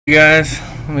You guys,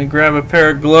 let me grab a pair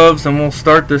of gloves and we'll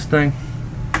start this thing.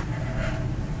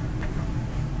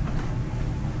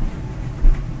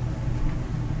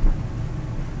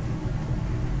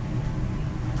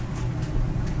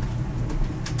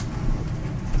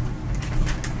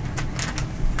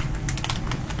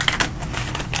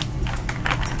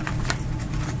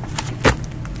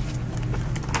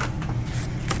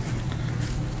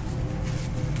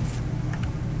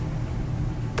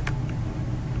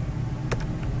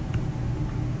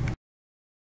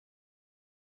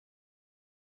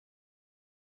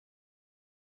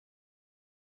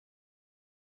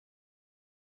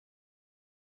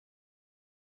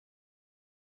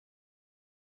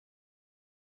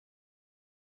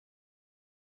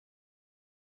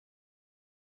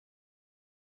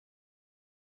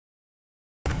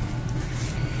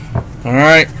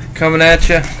 Alright, coming at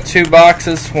you, 2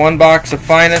 boxes, 1 box of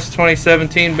Finest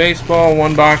 2017 baseball,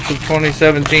 1 box of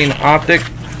 2017 Optic.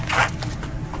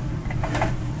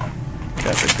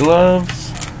 Got the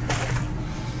gloves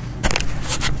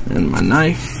and my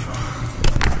knife.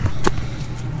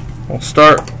 We'll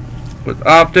start with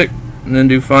Optic and then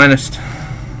do Finest.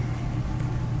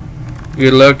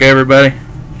 Good luck, everybody.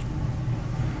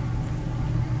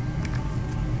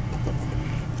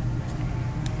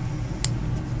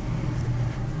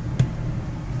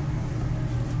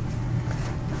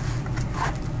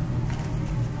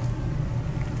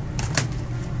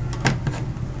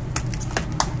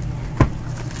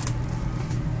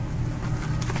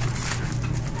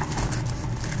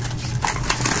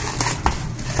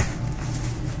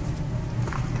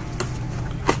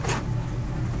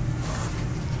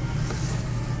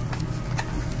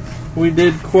 We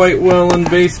did quite well in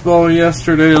baseball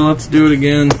yesterday. Let's do it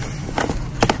again.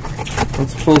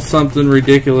 Let's pull something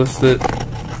ridiculous that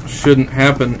shouldn't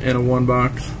happen in a 1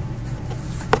 box.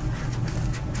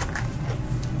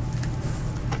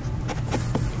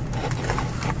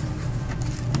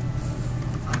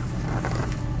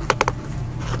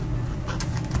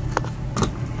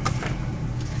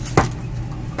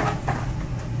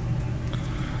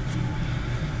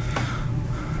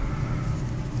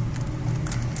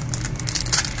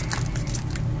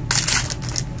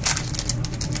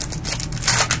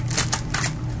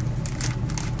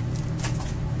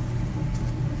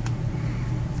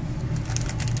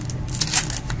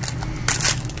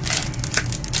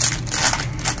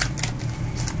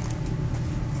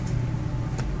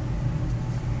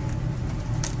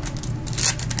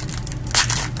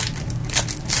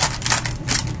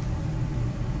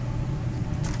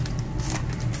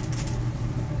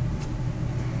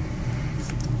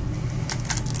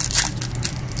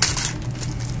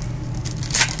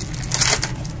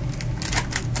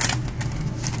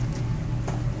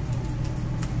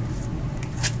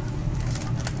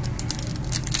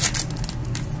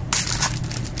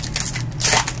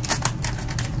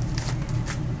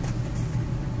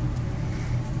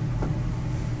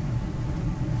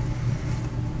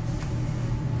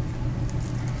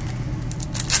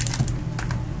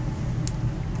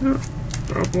 Oh,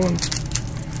 drop one.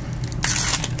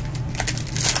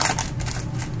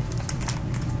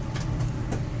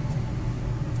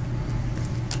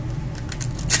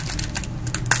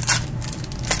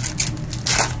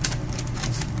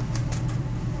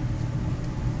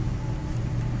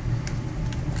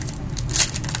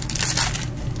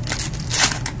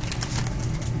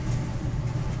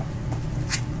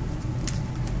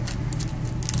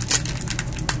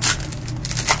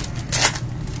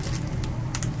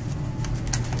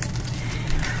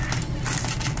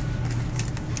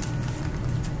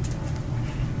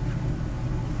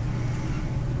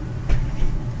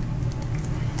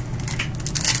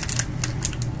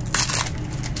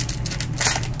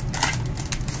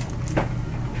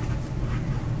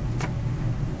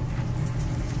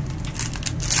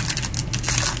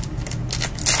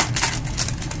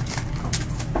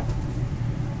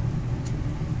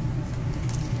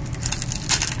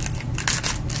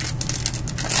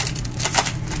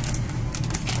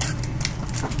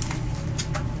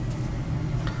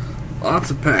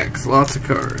 Lots of packs, lots of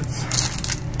cards.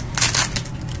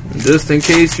 And just in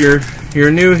case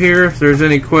you're new here, if there's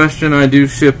any question, I do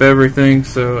ship everything.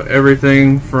 So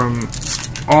everything from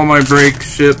all my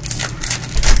breaks ships.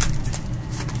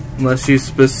 Unless you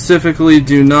specifically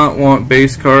do not want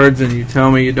base cards and you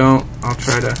tell me you don't, I'll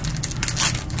try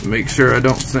to make sure I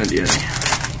don't send you any.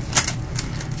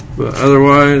 But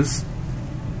otherwise,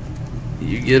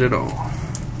 you get it all.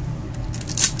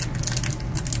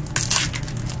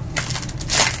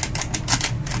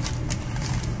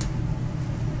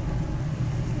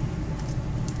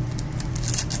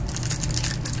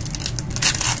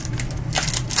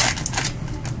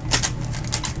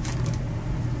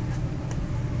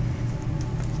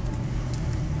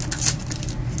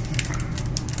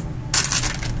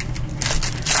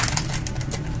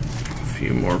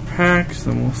 more packs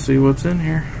and we'll see what's in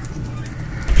here.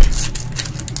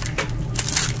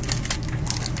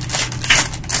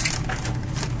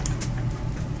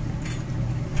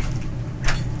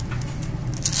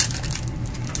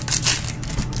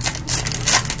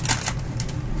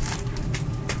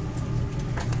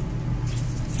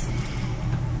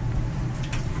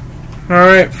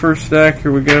 Alright, first stack,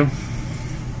 here we go.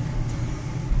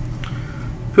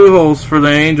 Pujols for the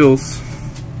Angels.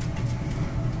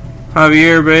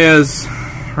 Javier Baez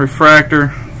refractor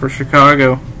for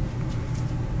Chicago.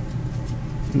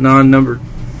 Non-numbered.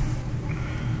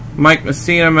 Mike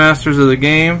Messina, Masters of the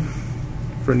Game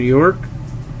for New York.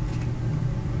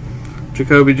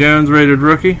 Jacoby Jones, rated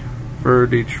rookie for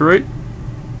Detroit.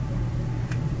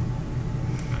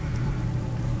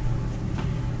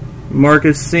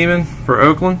 Marcus Seaman for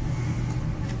Oakland.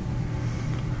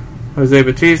 Jose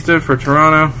Bautista for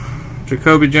Toronto.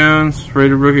 Jacoby Jones,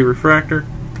 rated rookie refractor.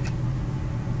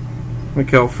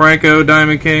 Maikel Franco,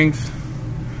 Diamond Kings.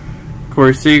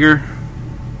 Corey Seager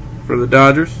for the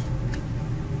Dodgers.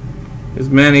 Is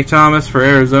Manny Thomas for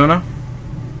Arizona.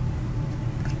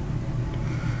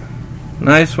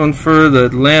 Nice one for the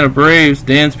Atlanta Braves,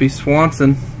 Dansby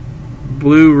Swanson.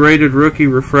 Blue rated rookie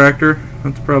refractor.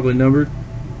 That's probably numbered.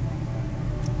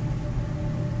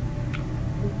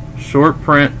 Short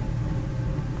print.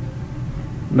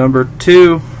 Number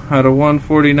 2 out of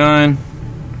 149.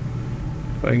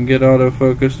 If I can get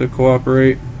autofocus to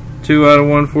cooperate. 2 out of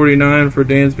 149 for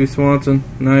Dansby Swanson.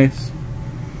 Nice.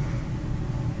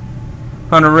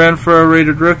 Hunter Renfroe,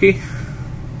 rated rookie.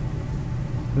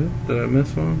 Did I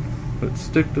miss one? Did it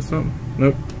stick to something?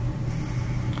 Nope.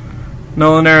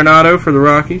 Nolan Arenado for the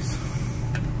Rockies.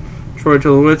 Troy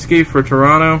Tulowitzki for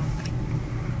Toronto.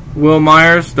 Will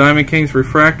Myers, Diamond Kings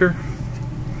refractor.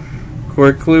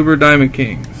 Corey Kluber, Diamond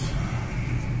Kings.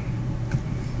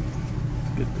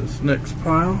 Let's get this next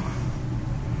pile.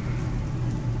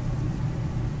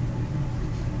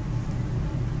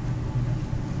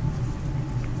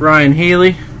 Ryan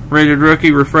Healy, rated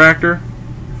rookie refractor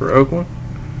for Oakland.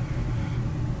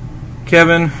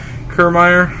 Kevin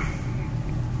Kiermaier,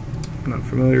 not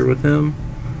familiar with him.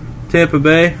 Tampa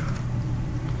Bay.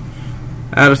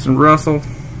 Addison Russell,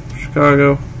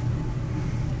 Chicago.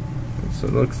 So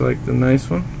it looks like the nice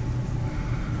one.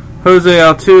 Jose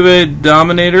Altuve,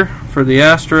 Dominator for the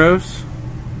Astros.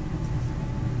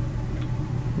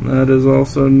 That is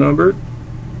also numbered.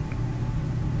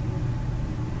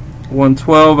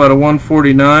 112 out of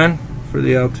 149 for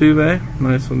the Altuve.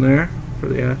 Nice one there for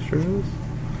the Astros.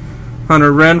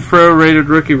 Hunter Renfroe, rated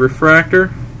rookie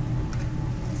refractor.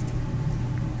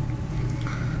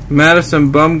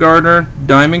 Madison Bumgarner,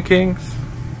 Diamond Kings.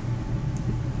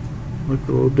 Look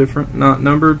a little different, not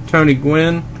numbered. Tony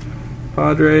Gwynn,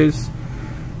 Padres.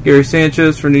 Gary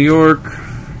Sanchez for New York.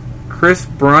 Chris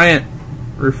Bryant,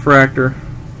 refractor.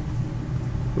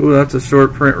 Ooh, that's a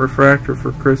short print refractor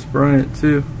for Chris Bryant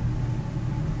too.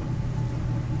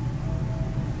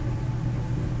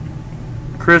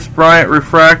 Chris Bryant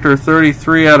refractor,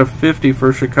 33 out of 50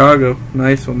 for Chicago.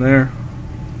 Nice one there.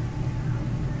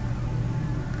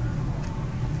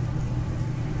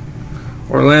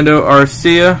 Orlando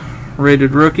Arcia,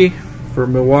 rated rookie for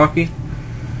Milwaukee.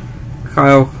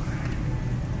 Kyle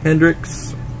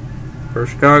Hendricks for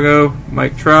Chicago.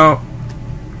 Mike Trout.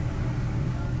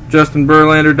 Justin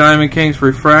Verlander, Diamond Kings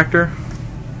refractor.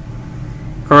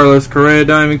 Carlos Correa,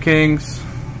 Diamond Kings.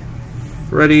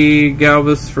 Freddie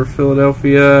Galvis for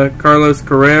Philadelphia. Carlos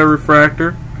Correa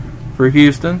refractor for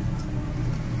Houston.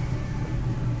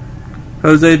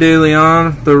 Jose De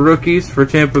Leon, the rookies for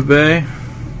Tampa Bay.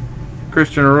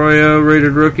 Christian Arroyo,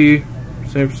 rated rookie,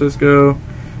 San Francisco.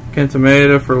 Kenta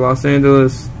Maeda for Los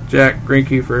Angeles. Jack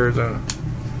Greinke for Arizona.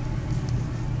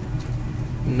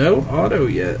 No auto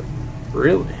yet.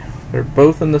 Really? They're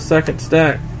both in the second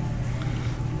stack.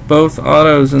 Both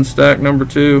autos in stack number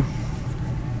 2.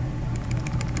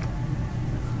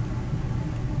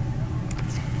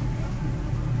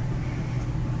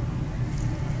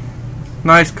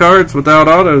 Nice cards without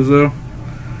autos though.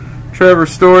 Trevor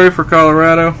Story for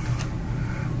Colorado.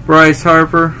 Bryce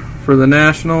Harper for the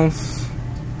Nationals.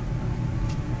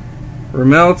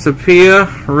 Ramel Tapia,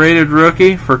 rated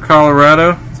rookie for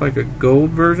Colorado. It's like a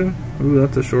gold version. Ooh,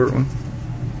 that's a short one.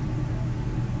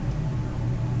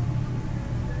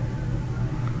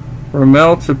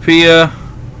 Ramel Tapia,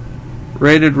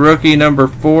 rated rookie number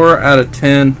 4 out of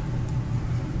 10.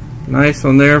 Nice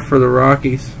one there for the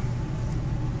Rockies.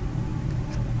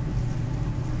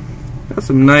 Got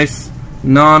some nice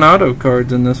non-auto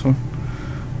cards in this one.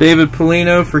 David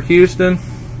Polino for Houston.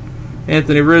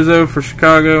 Anthony Rizzo for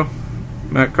Chicago.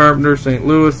 Matt Carpenter, St.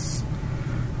 Louis.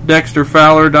 Dexter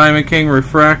Fowler Diamond King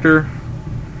refractor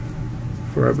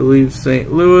for, I believe,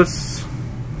 St. Louis.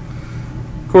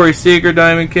 Corey Seager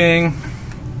Diamond King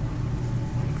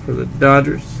for the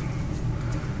Dodgers.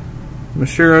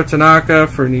 Masahiro Tanaka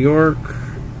for New York.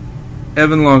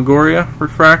 Evan Longoria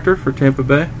refractor for Tampa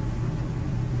Bay.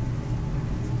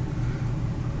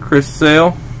 Chris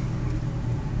Sale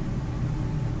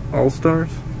All-Stars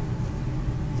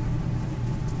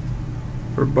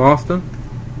for Boston.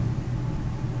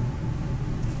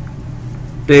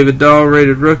 David Dahl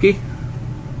rated rookie.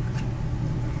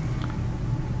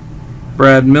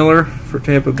 Brad Miller for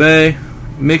Tampa Bay.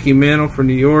 Mickey Mantle for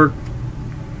New York.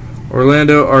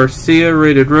 Orlando Arcia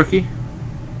rated rookie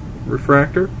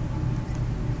refractor.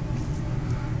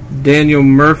 Daniel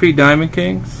Murphy Diamond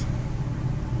Kings.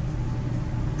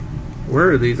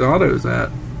 Where are these autos at?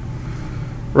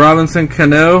 Robinson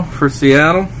Cano for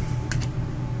Seattle.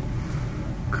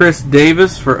 Chris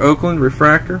Davis for Oakland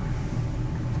refractor.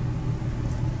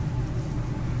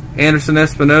 Anderson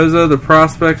Espinoza, the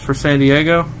prospects for San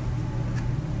Diego.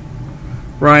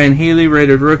 Ryan Healy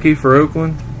rated rookie for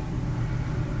Oakland.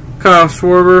 Kyle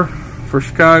Schwarber for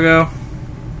Chicago.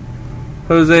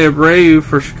 Jose Abreu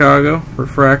for Chicago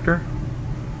refractor.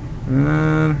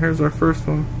 And here's our first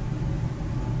one.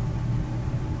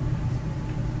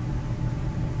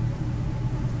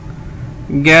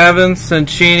 Gavin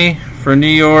Cencini for New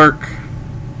York.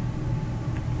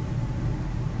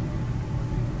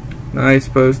 Nice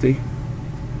postie.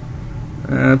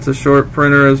 That's a short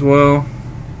printer as well.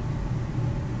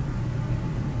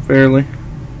 Fairly.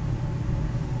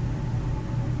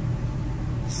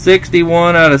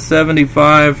 61 out of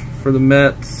 75 for the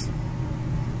Mets.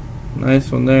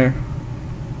 Nice one there.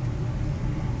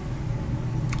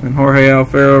 And Jorge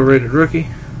Alfaro rated rookie.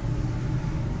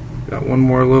 Got one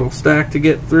more little stack to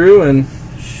get through, and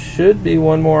should be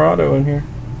one more auto in here.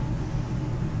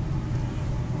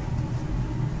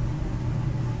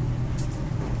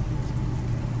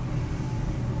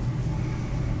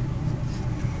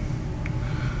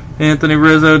 Anthony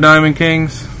Rizzo Diamond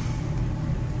Kings.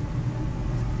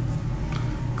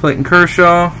 Clayton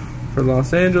Kershaw for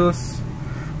Los Angeles.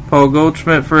 Paul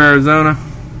Goldschmidt for Arizona.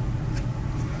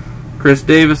 Chris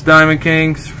Davis Diamond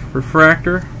Kings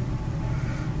refractor.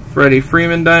 Freddie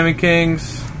Freeman Diamond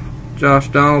Kings. Josh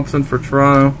Donaldson for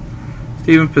Toronto.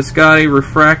 Stephen Piscotty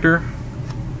refractor.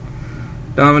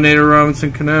 Dominator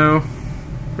Robinson Cano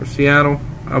for Seattle.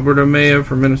 Alberto Maya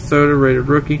for Minnesota rated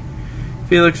rookie.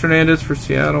 Felix Hernandez for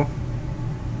Seattle.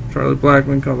 Charlie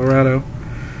Blackmon, Colorado.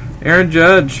 Aaron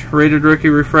Judge rated rookie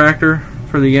refractor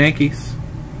for the Yankees.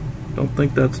 Don't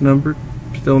think that's numbered.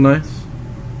 Still nice.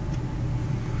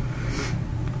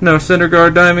 No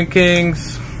Syndergaard Diamond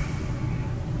Kings.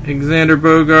 Xander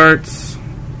Bogaerts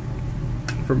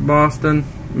for Boston.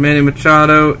 Manny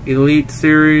Machado Elite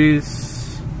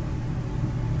Series.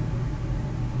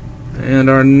 And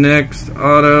our next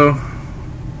auto,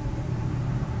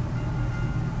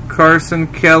 Carson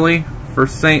Kelly for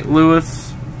St.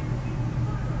 Louis.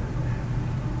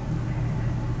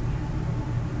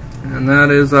 And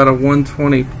that is out of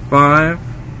 125.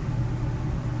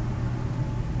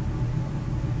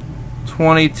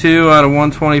 22 out of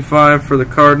 125 for the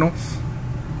Cardinals.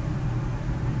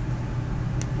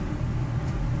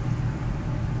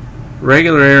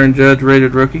 Regular Aaron Judge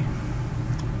rated rookie.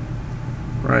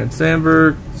 Ryan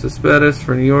Sandberg, Cespedes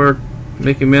for New York.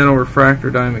 Mickey Mantle refractor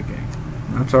Diamond King.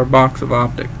 That's our box of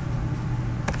Optic.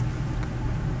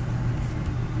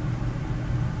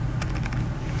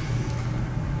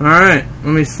 Alright,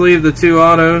 let me sleeve the two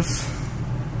autos.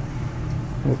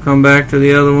 We'll come back to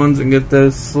the other ones and get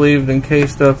those sleeved and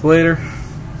cased up later.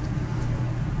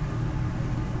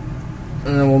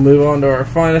 And then we'll move on to our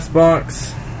finest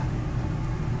box.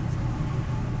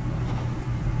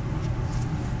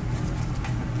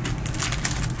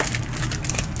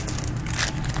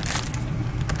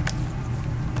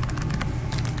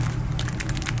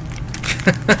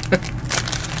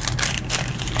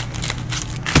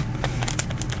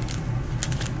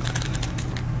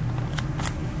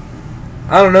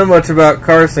 I don't know much about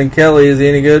Carson Kelly. Is he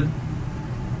any good?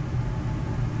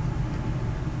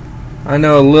 I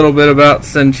know a little bit about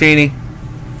Cencini,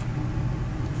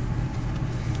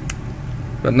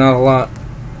 but not a lot.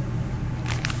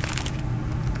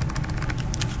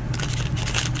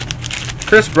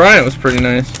 Chris Bryant was pretty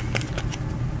nice.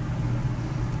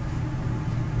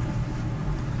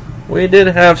 We did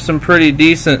have some pretty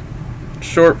decent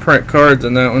short print cards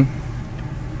in that one.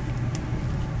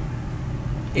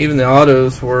 Even the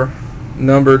autos were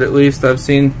numbered, at least. I've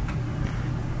seen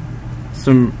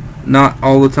some, not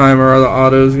all the time are the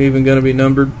autos even going to be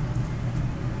numbered.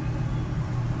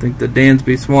 think the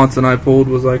Dansby Swanson I pulled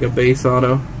was like a base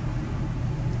auto.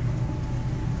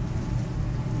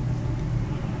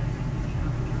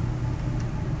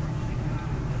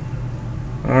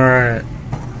 Alright,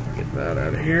 get that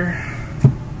out of here.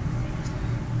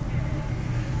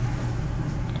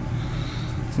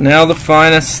 Now the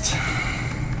finest.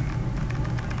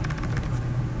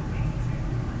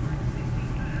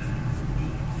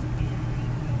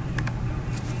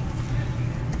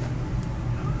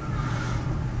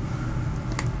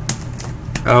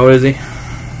 Oh, is he?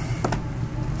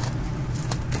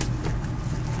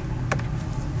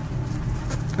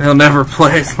 He'll never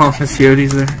play as long as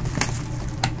Yodi's there.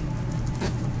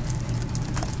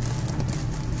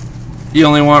 You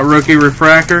only want rookie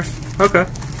refractors? Okay.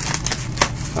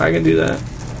 I can do that.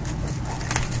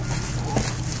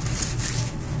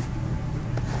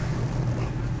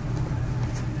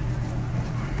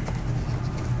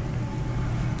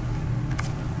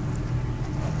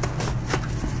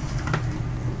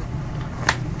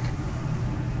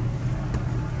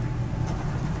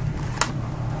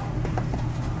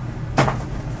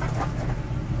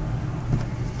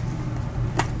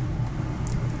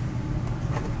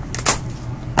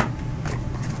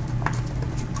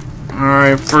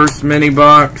 Alright, first mini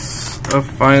box of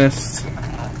Finest.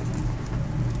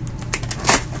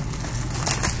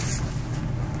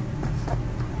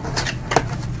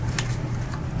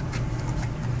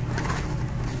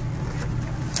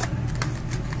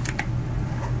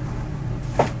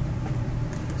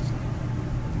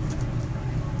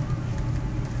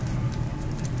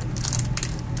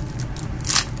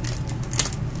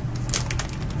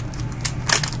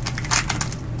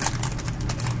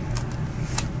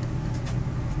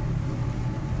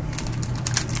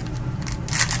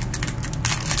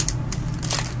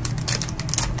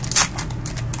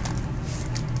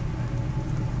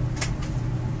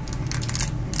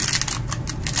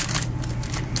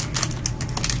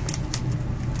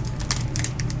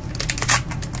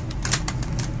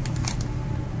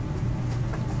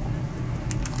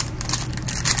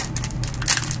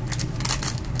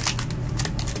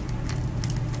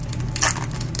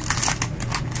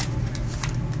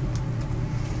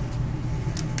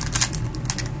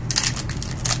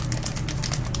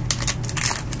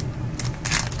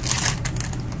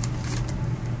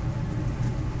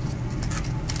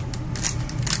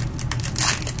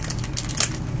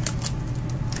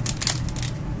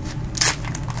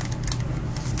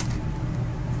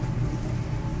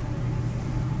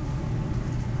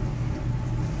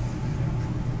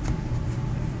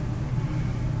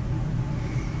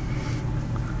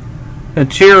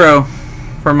 Chiro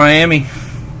for Miami.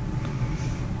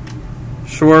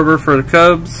 Schwarber for the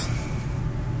Cubs.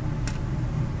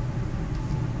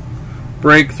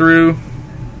 Breakthrough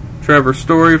Trevor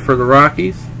Story for the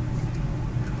Rockies.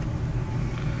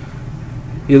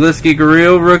 Yulieski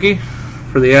Gurriel rookie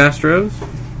for the Astros.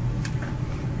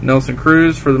 Nelson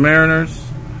Cruz for the Mariners.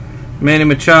 Manny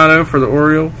Machado for the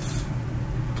Orioles.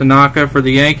 Tanaka for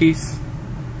the Yankees.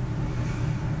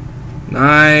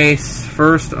 Nice.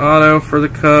 First auto for the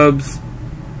Cubs.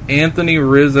 Anthony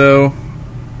Rizzo.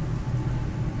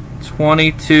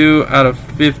 22 out of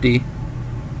 50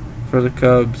 for the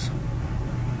Cubs.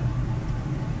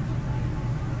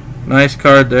 Nice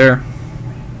card there.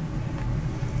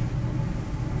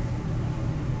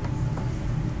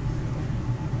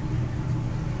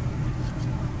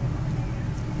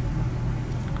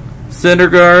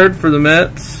 Syndergaard for the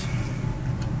Mets.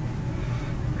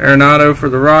 Arenado for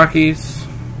the Rockies.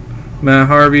 Matt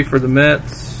Harvey for the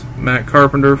Mets. Matt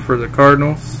Carpenter for the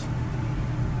Cardinals.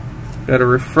 Got a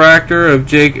refractor of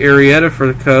Jake Arrieta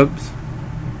for the Cubs.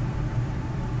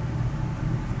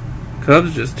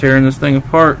 Cubs just tearing this thing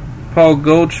apart. Paul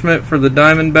Goldschmidt for the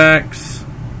Diamondbacks.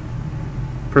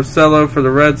 Porcello for the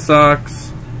Red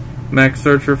Sox. Max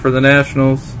Scherzer for the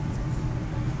Nationals.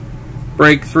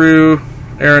 Breakthrough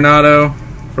Arenado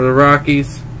for the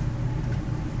Rockies.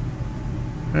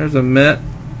 There's a Met.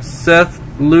 Seth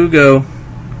Lugo.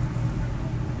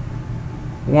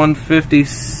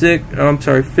 56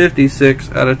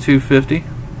 out of 250.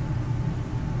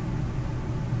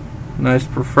 Nice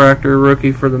refractor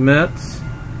rookie for the Mets.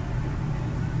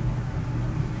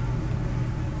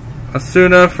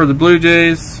 Asuna for the Blue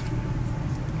Jays.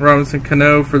 Robinson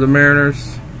Cano for the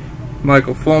Mariners.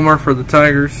 Michael Fulmer for the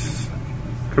Tigers.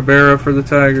 Cabrera for the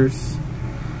Tigers.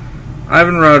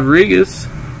 Ivan Rodriguez.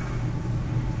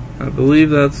 I believe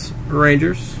that's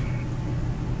Rangers.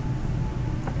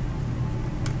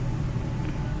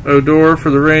 Odor for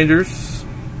the Rangers.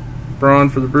 Braun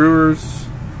for the Brewers.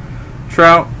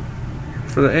 Trout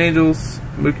for the Angels.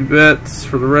 Mookie Betts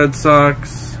for the Red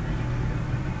Sox.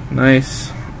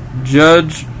 Nice.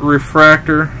 Judge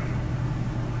refractor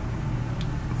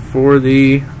for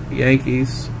the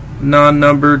Yankees,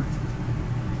 non-numbered,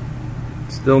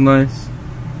 still nice.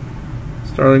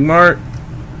 Starling Mart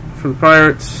for the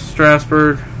Pirates,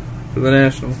 Strasburg for the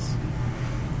Nationals.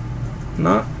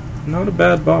 Not a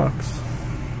bad box.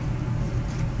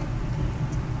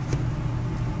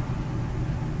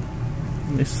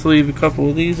 Let me sleeve a couple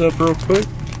of these up real quick.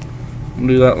 We'll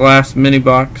do that last mini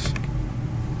box.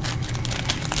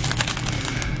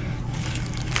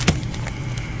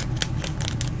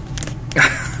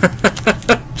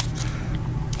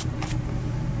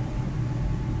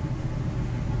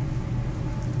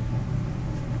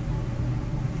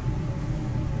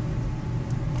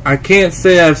 I can't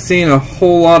say I've seen a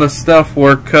whole lot of stuff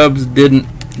where Cubs didn't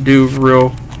do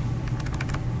real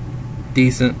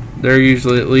decent. They're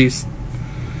usually at least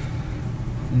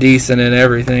decent in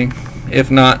everything,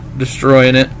 if not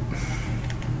destroying it.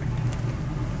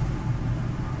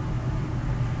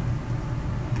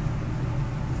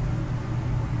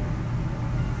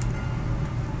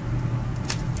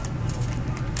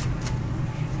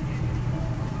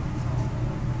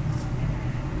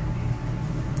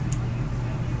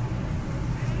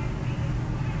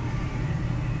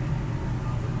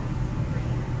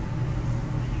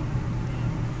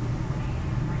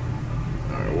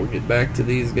 We'll get back to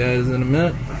these guys in a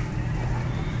minute.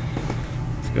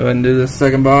 Let's go ahead and do this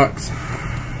second box.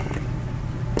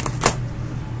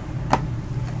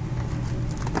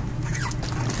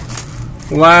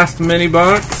 Last mini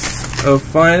box of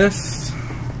Finest.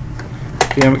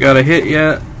 If you haven't got a hit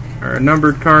yet, or a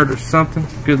numbered card or something,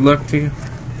 good luck to you.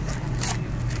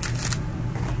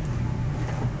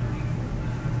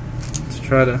 Let's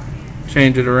try to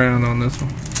change it around on this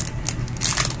one.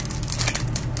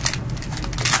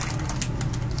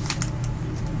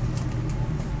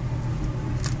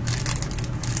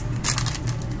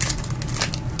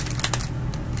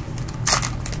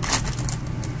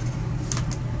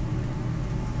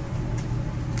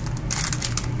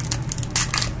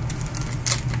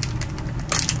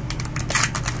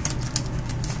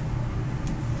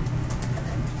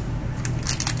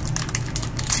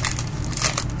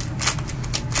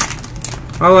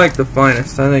 I like the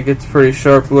Finest. I think it's pretty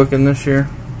sharp looking this year.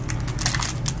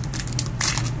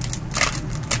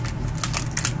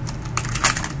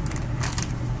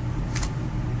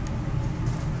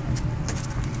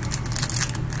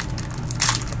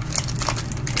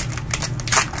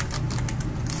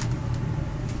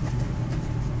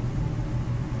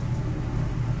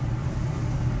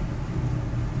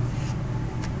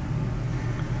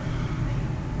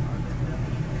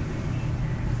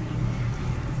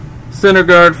 Center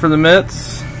guard for the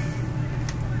Mets,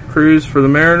 Cruz for the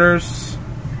Mariners,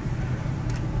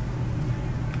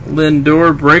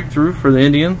 Lindor breakthrough for the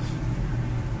Indians,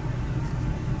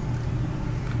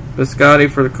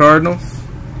 Biscotti for the Cardinals,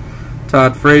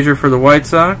 Todd Frazier for the White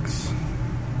Sox,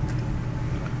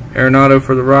 Arenado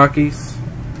for the Rockies,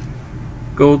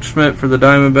 Goldschmidt for the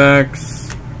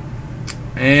Diamondbacks,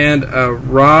 and a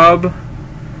Rob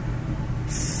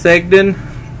Segden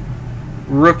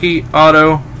rookie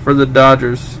auto for the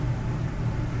Dodgers.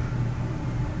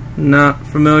 Not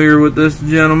familiar with this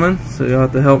gentleman, so you'll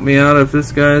have to help me out if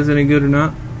this guy is any good or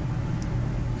not.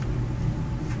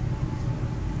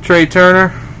 Trey Turner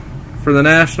for the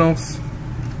Nationals,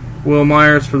 Will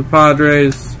Myers for the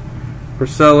Padres,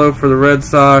 Porcello for the Red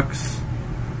Sox,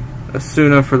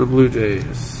 Asuna for the Blue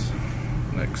Jays.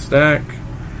 Next stack.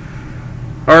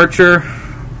 Archer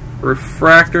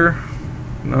refractor,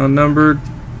 non-numbered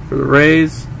for the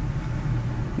Rays.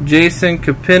 Jason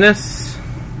Kapinis,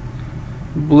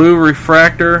 blue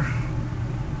refractor,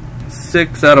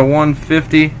 6 out of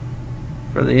 150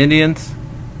 for the Indians.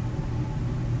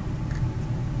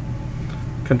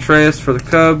 Contreras for the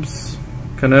Cubs,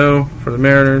 Cano for the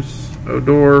Mariners,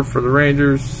 Odor for the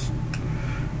Rangers,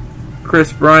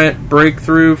 Chris Bryant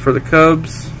breakthrough for the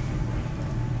Cubs,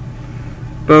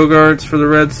 Bogarts for the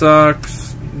Red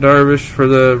Sox, Darvish for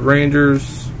the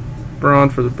Rangers, Braun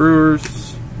for the Brewers,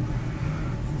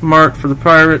 Mart for the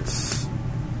Pirates,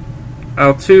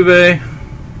 Altuve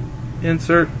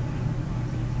insert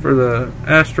for the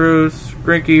Astros,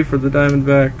 Greinke for the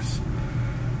Diamondbacks,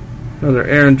 another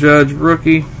Aaron Judge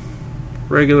rookie,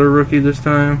 regular rookie this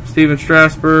time, Steven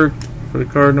Strasburg for the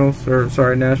Cardinals, or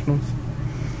sorry, Nationals,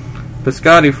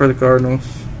 Biscotti for the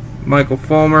Cardinals, Michael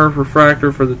Fulmer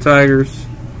refractor for the Tigers,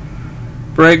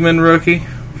 Bregman rookie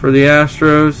for the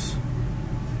Astros,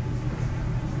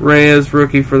 Reyes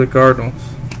rookie for the Cardinals.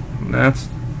 And that's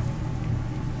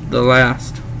the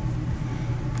last.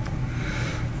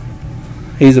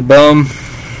 He's a bum.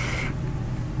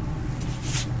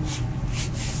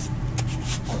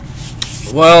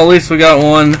 Well, at least we got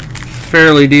one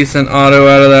fairly decent auto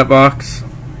out of that box.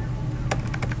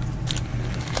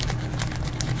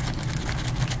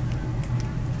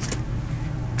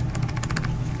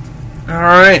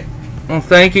 Alright, well,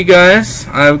 thank you guys.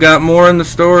 I've got more in the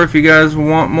store if you guys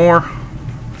want more.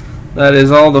 That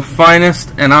is all the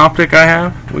Finest and OPTIC I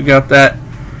have. We got that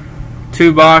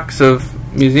 2-box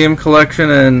of museum collection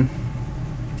and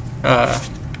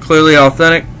Clearly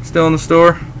Authentic still in the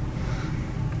store.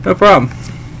 No problem.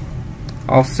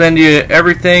 I'll send you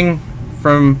everything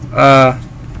from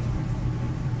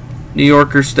New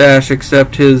Yorker stash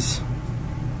except his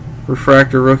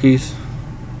refractor rookies.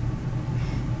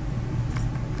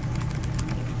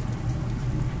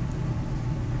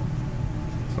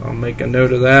 So I'll make a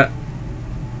note of that.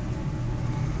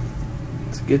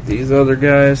 Let's get these other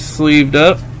guys sleeved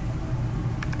up.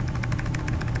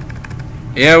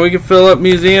 Yeah, we can fill up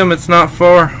museum. It's not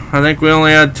far. I think we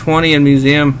only had 20 in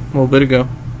museum a little bit ago.